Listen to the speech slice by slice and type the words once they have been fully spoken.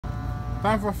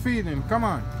Time for feeding. Come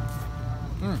on.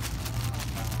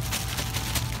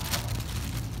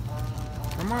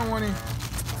 Come on, Onnie.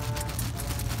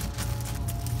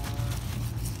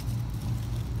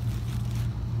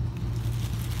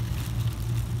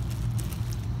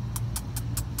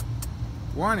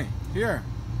 Onnie, here.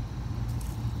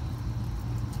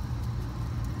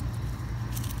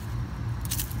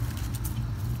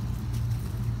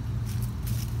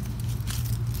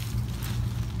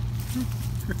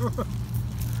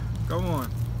 Come on.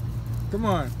 Come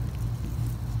on.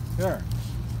 Here.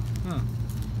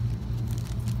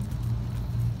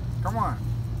 Come on.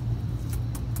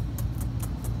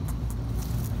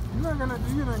 You're not gonna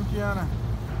do it, Kiana.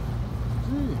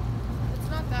 Gee. It's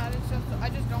not that, it's just, I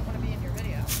just don't want to be in your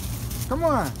video. Come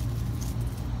on.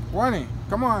 Onnie,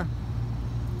 come on.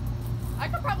 I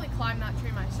could probably climb that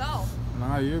tree myself.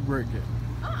 Nah, you break it.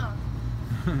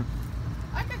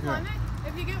 I could climb it.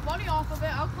 If you get Onnie off of it,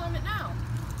 I'll climb it now.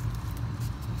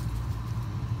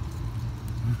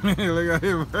 Look at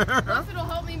him. Plus it'll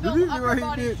help me build upper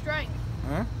body strength.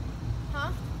 Huh?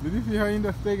 Huh? Did you see how he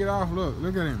just take it off?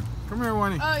 Look at him. Come here,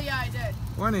 Onnie. Oh yeah, I did.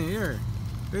 Onnie, here.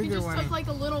 He just took like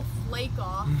a little flake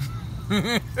off.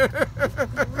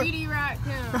 Greedy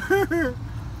raccoon.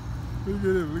 Look at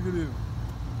him, look at him.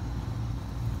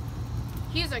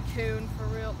 He's a coon for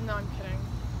real. No, I'm kidding.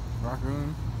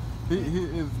 Raccoon? He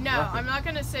is. No, raccoon. I'm not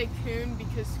gonna say coon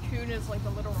because coon is like a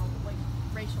literal like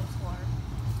racial slur.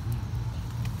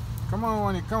 Come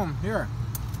on, Onnie, come here.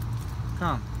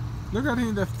 Come. Look at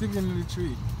him that's sticking in the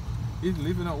tree. He's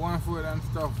leaving up one foot and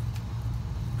stuff.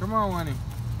 Come on, Onnie.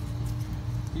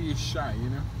 He is shy, you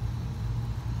know.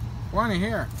 Onnie,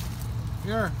 here.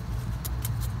 Here.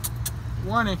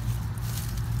 Onnie.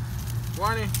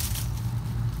 Onnie.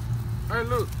 Hey,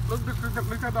 look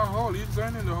at that hole. He's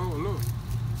going in the hole. Look.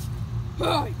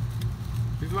 Hi.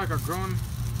 He's like a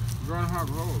groundhog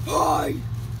hole. Hi.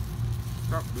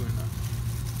 Stop doing that.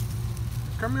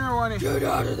 Come here, Onnie. Get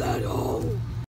out of that hole.